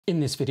In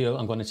this video,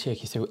 I'm going to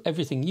take you through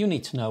everything you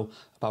need to know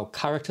about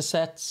character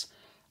sets,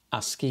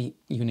 ASCII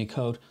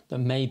Unicode that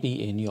may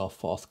be in your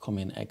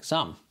forthcoming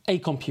exam. A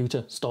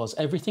computer stores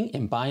everything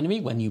in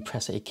binary. When you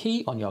press a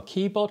key on your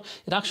keyboard,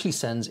 it actually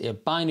sends a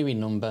binary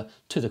number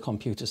to the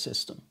computer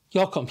system.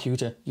 Your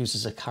computer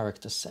uses a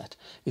character set.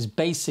 It's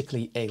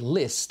basically a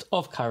list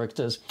of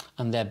characters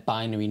and their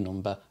binary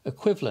number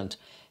equivalent.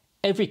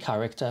 Every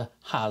character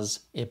has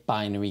a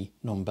binary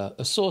number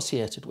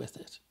associated with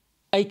it.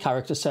 A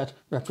character set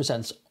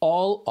represents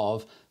all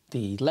of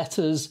the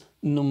letters,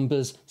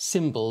 numbers,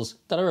 symbols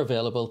that are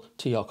available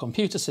to your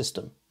computer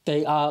system.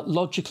 They are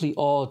logically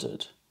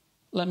ordered.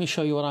 Let me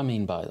show you what I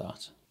mean by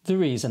that. The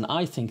reason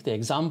I think the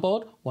exam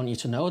board want you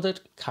to know that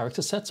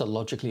character sets are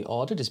logically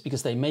ordered is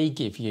because they may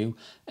give you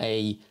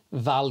a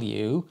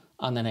value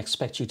and then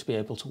expect you to be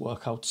able to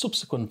work out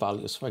subsequent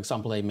values. For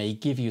example, they may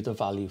give you the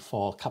value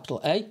for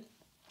capital A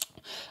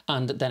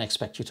and then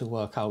expect you to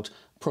work out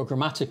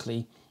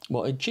programmatically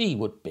what a G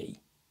would be.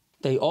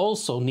 They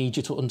also need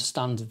you to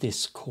understand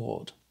this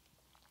code.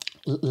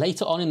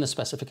 Later on in the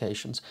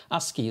specifications,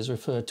 ASCII is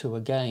referred to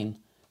again.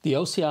 The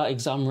OCR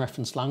exam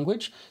reference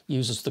language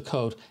uses the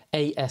code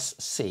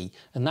ASCII,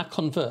 and that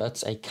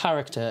converts a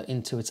character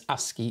into its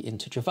ASCII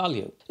integer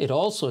value. It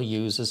also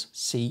uses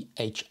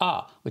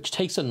CHR, which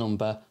takes a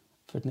number,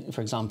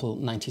 for example,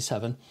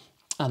 97,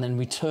 and then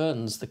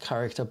returns the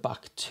character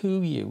back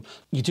to you.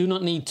 You do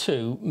not need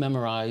to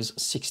memorize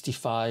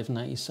 65,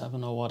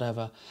 97 or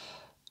whatever.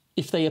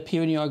 If they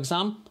appear in your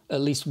exam,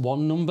 at least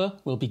one number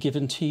will be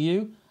given to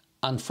you,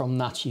 and from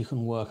that you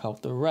can work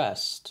out the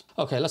rest.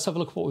 Okay, let's have a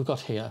look at what we've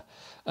got here.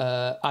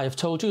 I have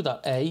told you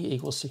that A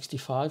equals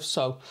 65,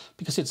 so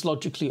because it's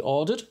logically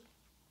ordered,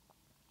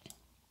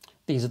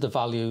 these are the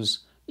values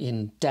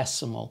in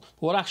decimal.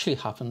 What actually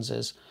happens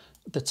is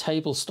the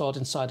table stored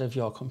inside of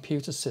your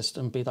computer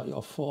system, be that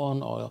your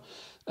phone or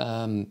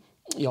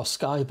your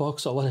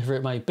Skybox or whatever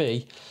it might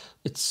be,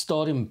 it's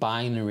stored in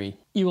binary.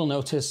 You will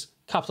notice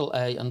capital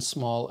A and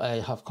small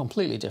a have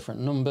completely different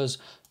numbers.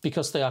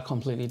 Because they are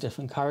completely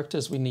different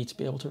characters, we need to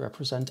be able to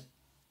represent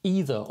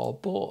either or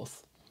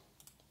both.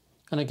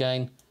 And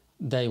again,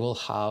 they will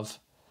have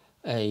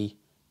a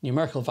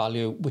numerical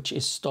value which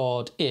is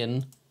stored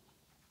in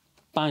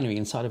binary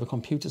inside of a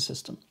computer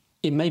system.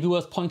 It may be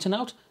worth pointing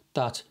out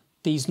that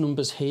these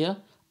numbers here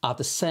are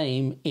the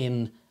same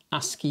in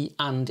ASCII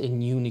and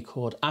in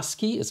Unicode.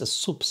 ASCII is a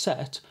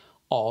subset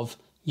of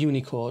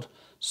Unicode.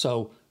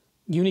 So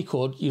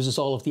Unicode uses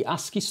all of the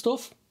ASCII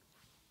stuff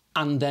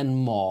and then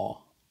more.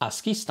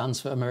 ASCII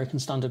stands for American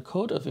Standard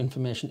Code of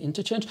Information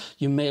Interchange.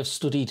 You may have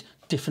studied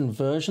different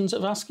versions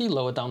of ASCII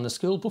lower down the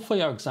school, but for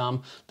your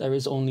exam, there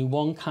is only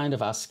one kind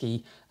of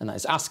ASCII, and that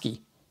is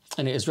ASCII,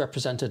 and it is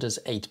represented as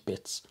 8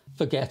 bits.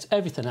 Forget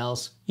everything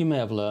else you may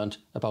have learned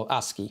about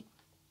ASCII.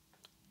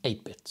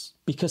 8 bits.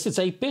 Because it's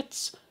 8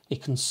 bits,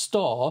 it can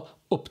store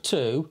up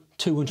to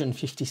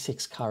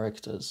 256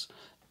 characters.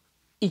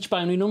 Each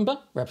binary number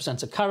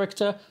represents a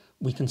character.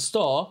 We can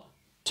store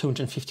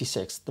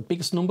 256. The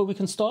biggest number we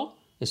can store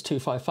is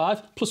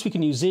 255, plus we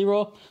can use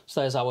 0,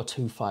 so there's our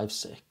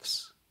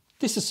 256.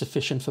 This is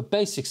sufficient for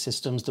basic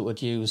systems that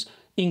would use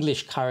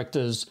English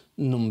characters,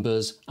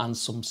 numbers, and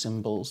some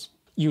symbols.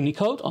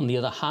 Unicode, on the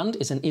other hand,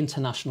 is an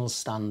international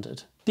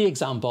standard. The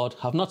exam board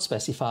have not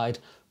specified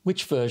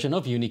which version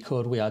of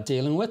Unicode we are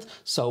dealing with,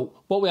 so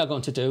what we are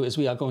going to do is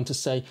we are going to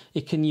say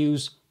it can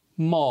use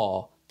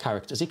more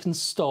characters. It can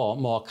store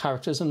more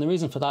characters, and the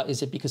reason for that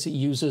is because it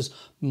uses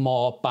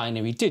more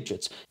binary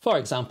digits. For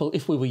example,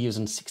 if we were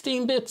using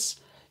 16 bits,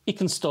 it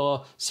can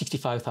store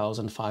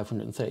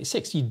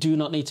 65,536. You do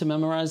not need to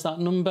memorize that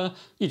number.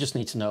 You just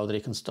need to know that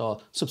it can store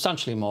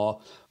substantially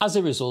more. As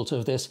a result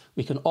of this,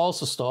 we can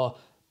also store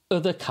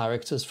other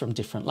characters from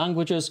different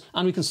languages,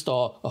 and we can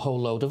store a whole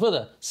load of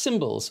other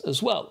symbols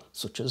as well,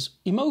 such as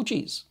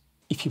emojis.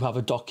 If you have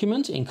a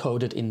document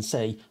encoded in,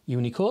 say,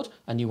 Unicode,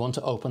 and you want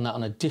to open that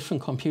on a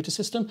different computer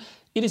system,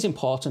 it is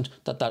important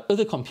that that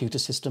other computer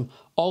system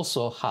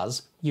also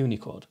has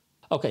Unicode.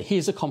 Okay,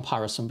 here's a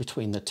comparison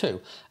between the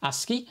two.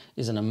 ASCII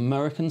is an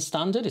American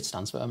standard. It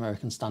stands for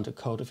American Standard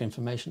Code of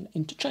Information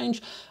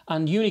Interchange,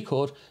 and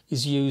Unicode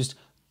is used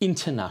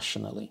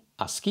internationally.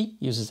 ASCII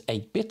uses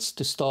 8 bits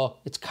to store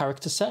its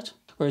character set,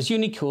 whereas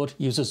Unicode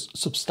uses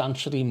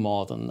substantially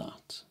more than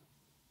that.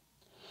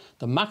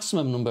 The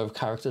maximum number of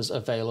characters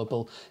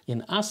available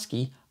in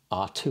ASCII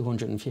are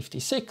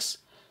 256.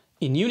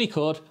 In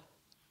Unicode,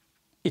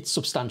 it's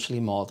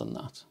substantially more than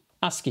that.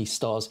 ASCII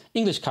stores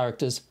English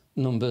characters,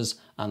 numbers,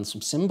 and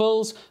some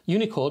symbols.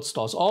 Unicode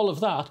stores all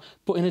of that,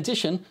 but in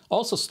addition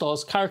also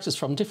stores characters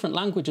from different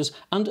languages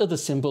and other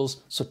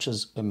symbols such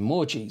as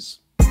emojis.